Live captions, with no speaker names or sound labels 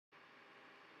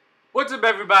What's up,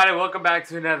 everybody? Welcome back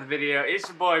to another video. It's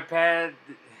your boy Pat.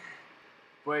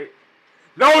 Wait,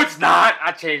 no, it's not.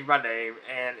 I changed my name,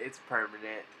 and it's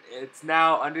permanent. It's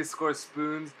now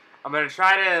 _spoons. I'm gonna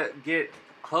try to get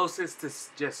closest to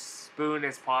just spoon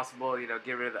as possible. You know,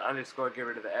 get rid of the underscore, get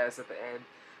rid of the S at the end.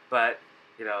 But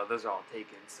you know, those are all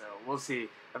taken, so we'll see.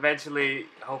 Eventually,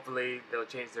 hopefully, they'll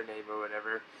change their name or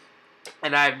whatever.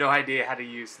 And I have no idea how to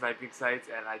use sniping sites,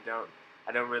 and I don't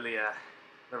really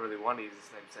want to use a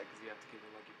sniping site because you have to give them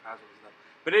like your password and stuff.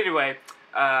 But anyway,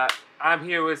 I'm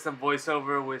here with some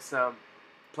voiceover with some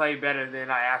play better than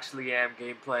I actually am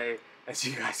gameplay, as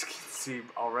you guys can see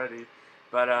already.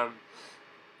 But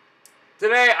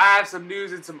today I have some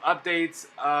news and some updates.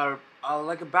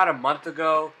 Like about a month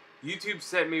ago, YouTube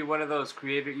sent me one of those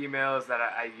creator emails that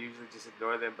I usually just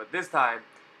ignore them, but this time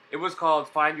it was called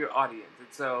Find Your Audience, and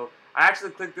so I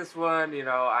actually clicked this one. You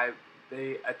know,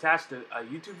 they attached a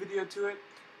YouTube video to it.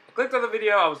 I clicked on the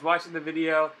video. I was watching the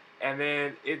video, and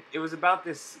then it was about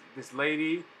this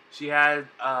lady. She had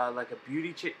like a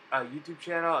YouTube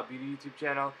channel, a beauty YouTube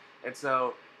channel, and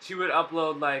so she would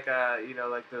upload like you know,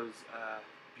 like those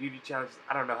beauty challenges.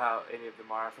 I don't know how any of them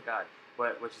are. I forgot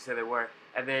what she said they were.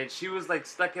 And then she was like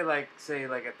stuck at like, say,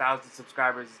 like 1,000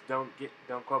 subscribers. Don't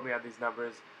quote me on these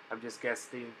numbers. I'm just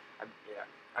guessing.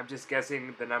 I'm just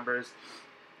guessing the numbers.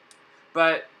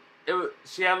 But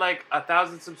she had like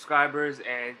 1,000 subscribers,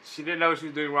 and she didn't know what she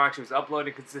was doing wrong. She was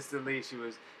uploading consistently. She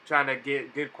was trying to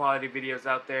get good quality videos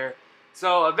out there.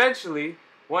 So eventually,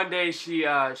 one day she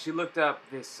looked up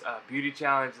this beauty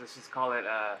challenge. Let's just call it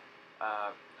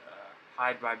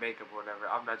hide my makeup or whatever.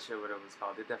 I'm not sure what it was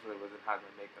called. It definitely wasn't hide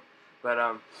my makeup. But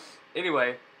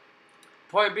anyway,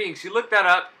 point being, she looked that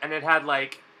up, and it had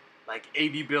like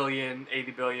 80 billion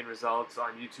results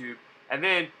on YouTube. And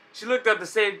then she looked up the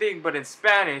same thing but in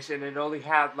Spanish, and it only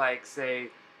had like, say,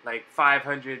 like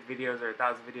 500 videos or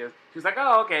 1,000 videos. She was like,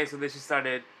 oh, okay. So then she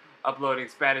started uploading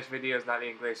Spanish videos, not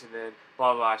English, and then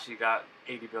blah blah. She got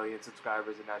 80 billion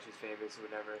subscribers, and now she's famous or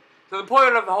whatever. So the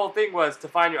point of the whole thing was to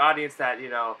find your audience that, you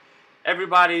know,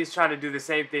 everybody's trying to do the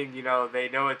same thing. You know, they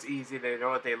know it's easy, they know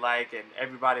what they like, and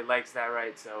everybody likes that,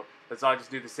 right? So let's all just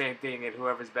do the same thing, and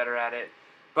whoever's better at it.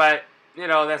 But you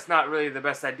know, that's not really the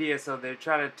best idea. So they're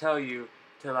trying to tell you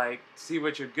to like see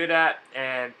what you're good at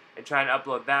and try and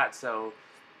upload that. So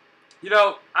you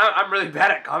know, I'm really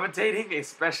bad at commentating,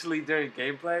 especially during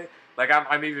gameplay. Like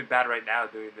I'm even bad right now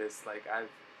doing this. Like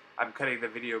I'm cutting the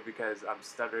video because I'm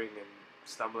stuttering and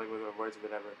stumbling with my words or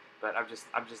whatever. But I'm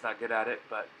just not good at it.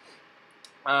 But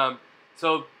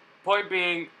so point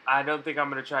being, I don't think I'm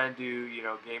gonna try and do, you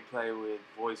know, gameplay with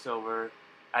voiceover.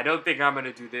 I don't think I'm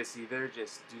gonna do this either.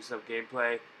 Just do some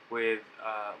gameplay with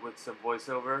some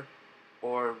voiceover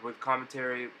or with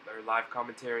commentary or live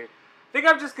commentary. I think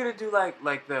I'm just gonna do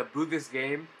like the Buddhist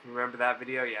game. Remember that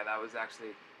video? Yeah,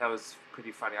 that was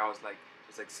pretty funny. I was like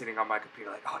just like sitting on my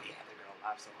computer like, oh yeah, they're gonna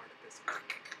laugh so hard at this,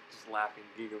 just laughing,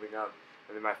 giggling up,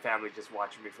 and then my family just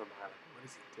watching me from behind like, what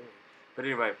is he doing? But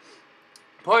anyway,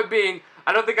 point being,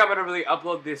 I don't think I'm gonna really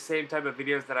upload the same type of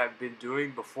videos that I've been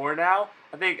doing before now.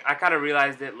 I think I kind of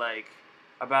realized it like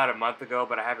about a month ago,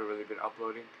 but I haven't really been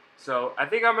uploading. So I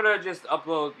think I'm gonna just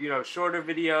upload, you know, shorter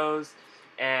videos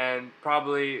and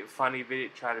probably funny video.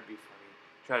 Try to be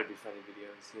funny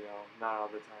videos. You know, not all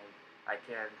the time. I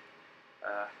can.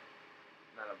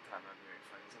 Not all the time I'm very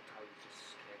funny. Sometimes it's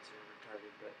just cancer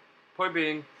retarded. But point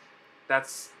being,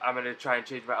 I'm gonna try and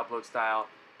change my upload style.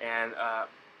 And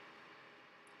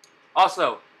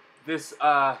also, this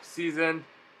season,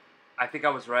 I think I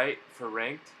was right for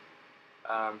ranked.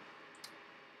 Um,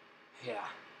 yeah.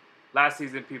 Last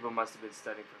season, people must have been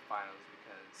studying for finals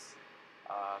because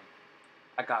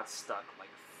I got stuck like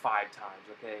 5 times,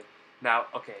 okay? Now,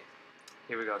 okay,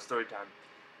 here we go, story time.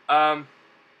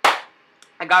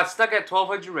 I got stuck at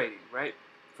 1,200 rating, right?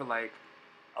 For like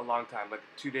a long time, like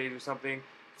 2 days or something.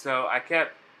 So I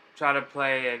kept trying to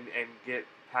play and get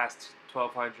past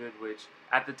 1,200, which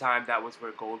at the time that was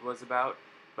where gold was about.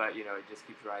 But, you know, it just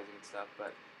keeps rising and stuff.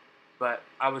 But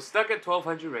I was stuck at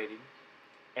 1,200 rating,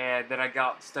 and then I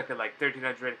got stuck at like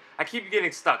 1,300 rating. I keep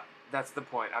getting stuck. That's the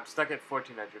point. I'm stuck at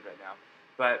 1,400 right now.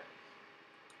 But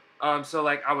so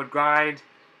like I would grind,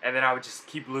 and then I would just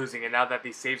keep losing. And now that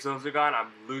these save zones are gone,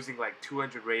 I'm losing like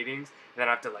 200 ratings, and then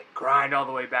I have to like grind all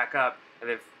the way back up. And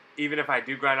then even if I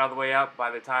do grind all the way up,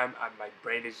 by the time my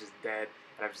brain is just dead,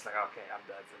 and I'm just like, okay, I'm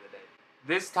done for the day.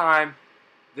 This time,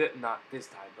 not this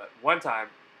time, but one time,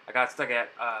 I got stuck at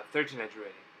 1,300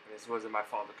 rating, and this wasn't my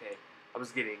fault. Okay, I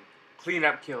was getting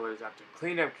cleanup killers after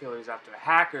cleanup killers after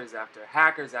hackers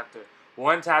after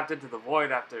one tapped into the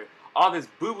void after all this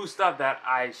boo-boo stuff that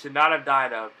I should not have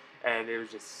died of, and it was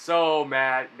just so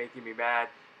mad, making me mad.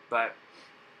 but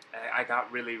I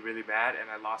got really, really mad, and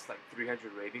I lost like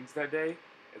 300 ratings that day.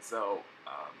 And so,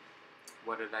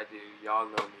 what did I do? Y'all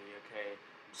know me, okay?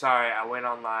 I'm sorry, I went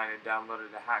online and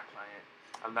downloaded a hack client.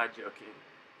 I'm not joking.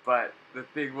 But the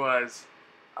thing was,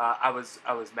 I was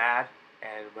mad,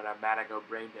 and when I'm mad, I go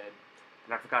brain dead.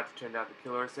 And I forgot to turn down the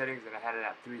killer settings, and I had it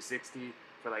at 360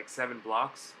 for like 7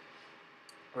 blocks.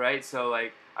 Right, so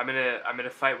like I'm in a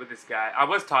fight with this guy. I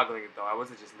was toggling it though. I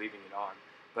wasn't just leaving it on.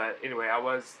 But anyway, I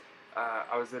was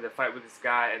in a fight with this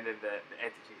guy, and then the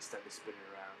entity started spinning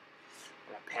around,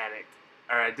 and I panicked.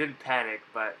 Or I didn't panic,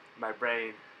 but my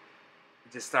brain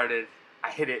just started.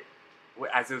 I hit it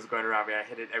as it was going around me. I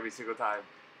hit it every single time,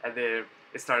 and then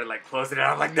it started like closing it.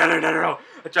 I'm like, no, no, no, no, no.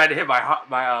 I tried to hit my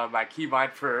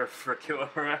keybind for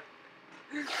Killora,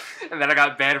 and then I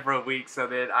got banned for a week. So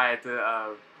then I had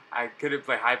to. I couldn't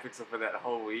play Hypixel for that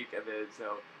whole week, and then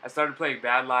so I started playing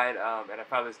Badlight, and I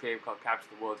found this game called Capture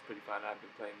the World. It's pretty fun. I've been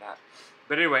playing that.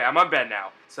 But anyway, I'm on bed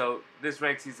now, so this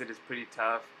ranked season is pretty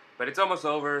tough, but it's almost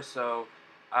over. So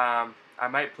I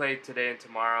might play today and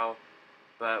tomorrow,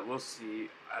 but we'll see.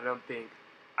 I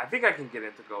think I can get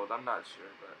into gold. I'm not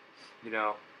sure, but you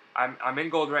know, I'm in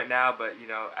gold right now. But you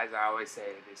know, as I always say,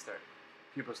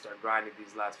 people start grinding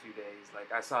these last few days. Like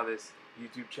I saw this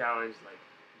YouTube challenge, like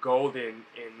gold in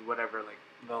whatever, like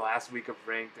the last week of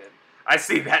ranked, and I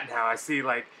see that now. I see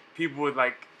like people with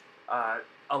like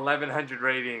 1100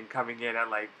 rating coming in at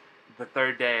like the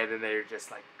third day, and then they're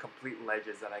just like complete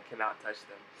legends that I cannot touch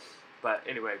them. But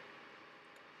anyway,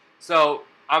 so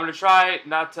I'm gonna try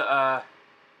not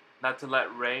to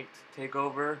let ranked take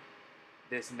over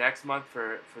this next month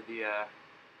for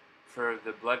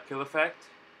the blood kill effect,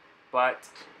 but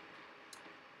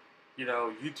you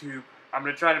know, YouTube, I'm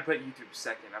going to try to put YouTube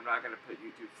second. I'm not going to put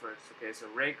YouTube first. Okay, so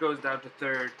rank goes down to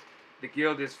third. The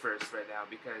guild is first right now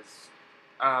because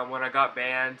when I got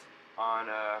banned on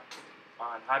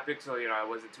Hypixel, you know, I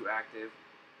wasn't too active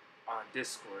on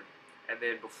Discord. And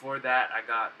then before that, I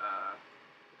got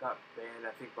banned,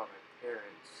 I think, by my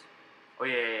parents. Oh,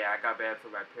 yeah, I got banned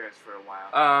from my parents for a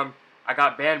while. I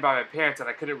got banned by my parents, and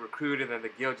I couldn't recruit, and then the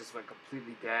guild just went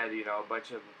completely dead. You know, a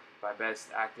bunch of my best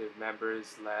active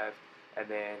members left, and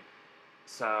then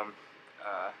some,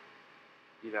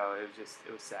 you know,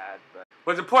 it was sad. But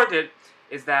what's important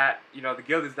is that, you know, the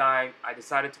guild is dying. I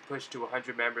decided to push to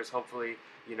 100 members. Hopefully,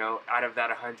 you know, out of that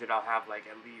 100, I'll have like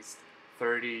at least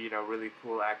 30, you know, really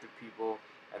cool active people.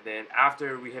 And then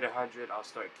after we hit 100, I'll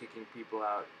start kicking people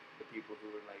out, the people who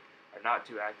are not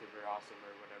too active or awesome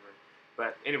or whatever.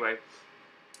 But anyway,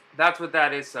 that's what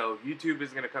that is. So YouTube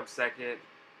is gonna come second.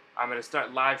 I'm gonna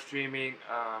start live streaming.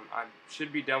 I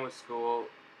should be done with school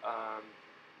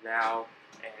now.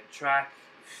 And track.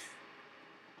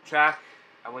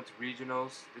 I went to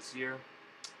regionals this year,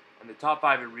 and the top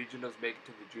 5 in regionals make it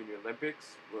to the Junior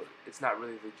Olympics. Well, it's not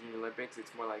really the Junior Olympics.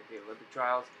 It's more like the Olympic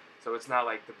trials. So it's not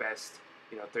like the best,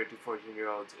 you know, 13,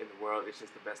 14-year-olds in the world. It's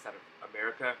just the best out of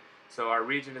America. So our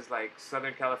region is like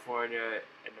Southern California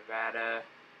and Nevada,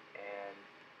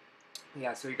 and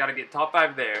yeah, so you got to get top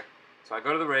 5 there. So I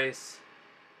go to the race,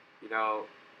 you know,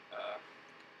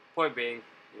 point being,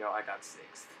 you know, I got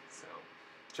 6th. So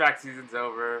track season's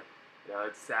over. You know,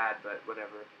 it's sad, but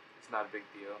whatever. It's not a big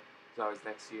deal. It's always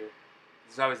next year.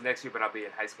 It's always next year, but I'll be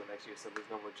in high school next year, so there's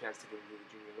no more chance to get into the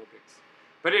Junior Olympics.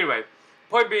 But anyway,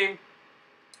 point being,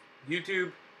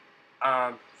 YouTube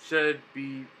should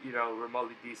be, you know,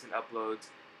 remotely decent uploads.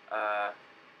 I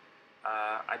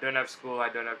don't have school, I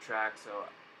don't have track, so,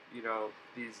 you know,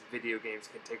 these video games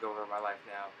can take over my life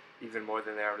now, even more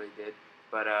than they already did.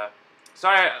 But,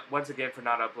 sorry once again for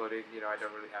not uploading. You know, I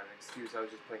don't really have an excuse. I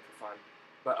was just playing for fun.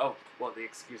 But, oh, well, the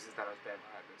excuse is that I was banned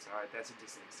by Hypixel. Alright, that's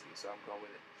just an excuse, so I'm going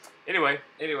with it.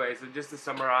 Anyway, so just to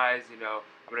summarize, you know,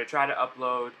 I'm going to try to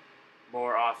upload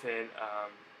more often.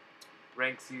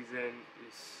 Ranked season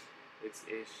it's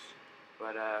ish.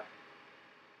 But,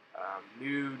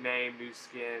 new name, new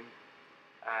skin,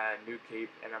 new cape,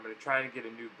 and I'm going to try to get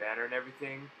a new banner and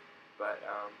everything. But,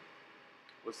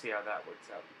 we'll see how that works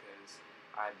out because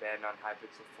I'm banned on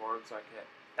Hypixel forum, so I can't.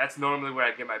 That's normally where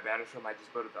I get my banners from. I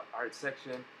just go to the art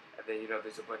section, and then, you know,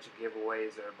 there's a bunch of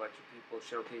giveaways or a bunch of people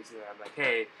showcasing it. I'm like,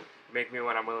 hey, make me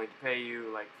one. I'm willing to pay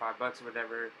you like $5 or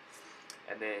whatever,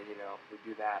 and then, you know, we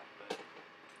do that. But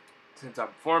since I'm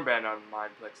forum banned on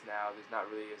Mineplex now, there's not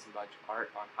really as much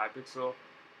art on Hypixel,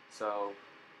 so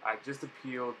I just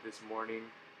appealed this morning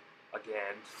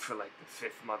again for like the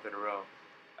 5th month in a row.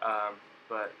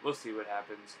 But we'll see what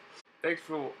happens. Thanks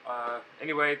for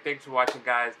thanks for watching,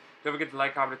 guys. Don't forget to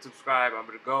like, comment, and subscribe. I'm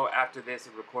gonna go after this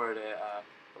and record a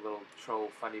little troll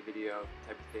funny video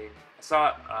type of thing. I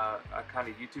saw a kind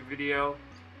of YouTube video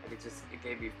and it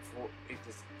gave me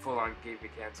full on gave me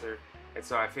cancer. And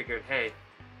so I figured, hey,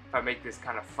 if I make this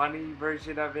kind of funny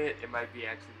version of it, it might be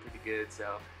actually pretty good.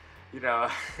 So, you know,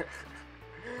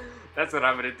 that's what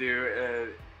I'm gonna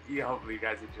do. Yeah, hopefully you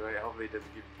guys enjoy it. Hopefully it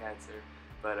doesn't give you cancer.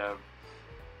 But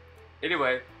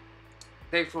anyway,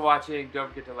 thanks for watching. Don't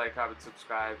forget to like, comment,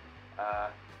 subscribe.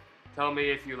 Tell me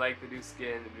if you like the new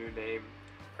skin, the new name,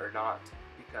 or not,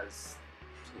 because,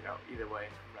 you know, either way,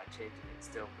 I'm not changing it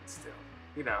still, but still,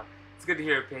 you know, it's good to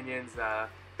hear opinions.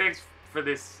 Thanks for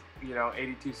this, you know,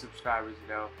 82 subscribers,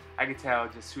 you know, I can tell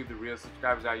just who the real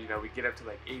subscribers are. You know, we get up to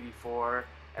like 84,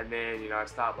 and then, you know, I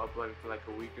stop uploading for like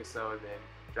a week or so, and then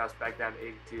drops back down to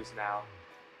 82, so now,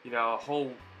 you know, a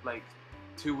whole, like,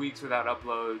 2 weeks without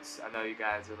uploads. I know you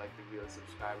guys are like the real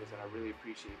subscribers, and I really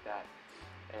appreciate that.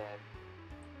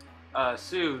 And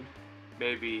soon,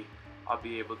 maybe I'll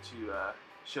be able to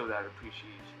show that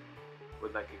appreciation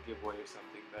with like a giveaway or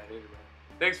something. But anyway,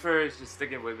 thanks for just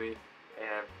sticking with me,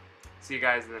 and see you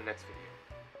guys in the next video.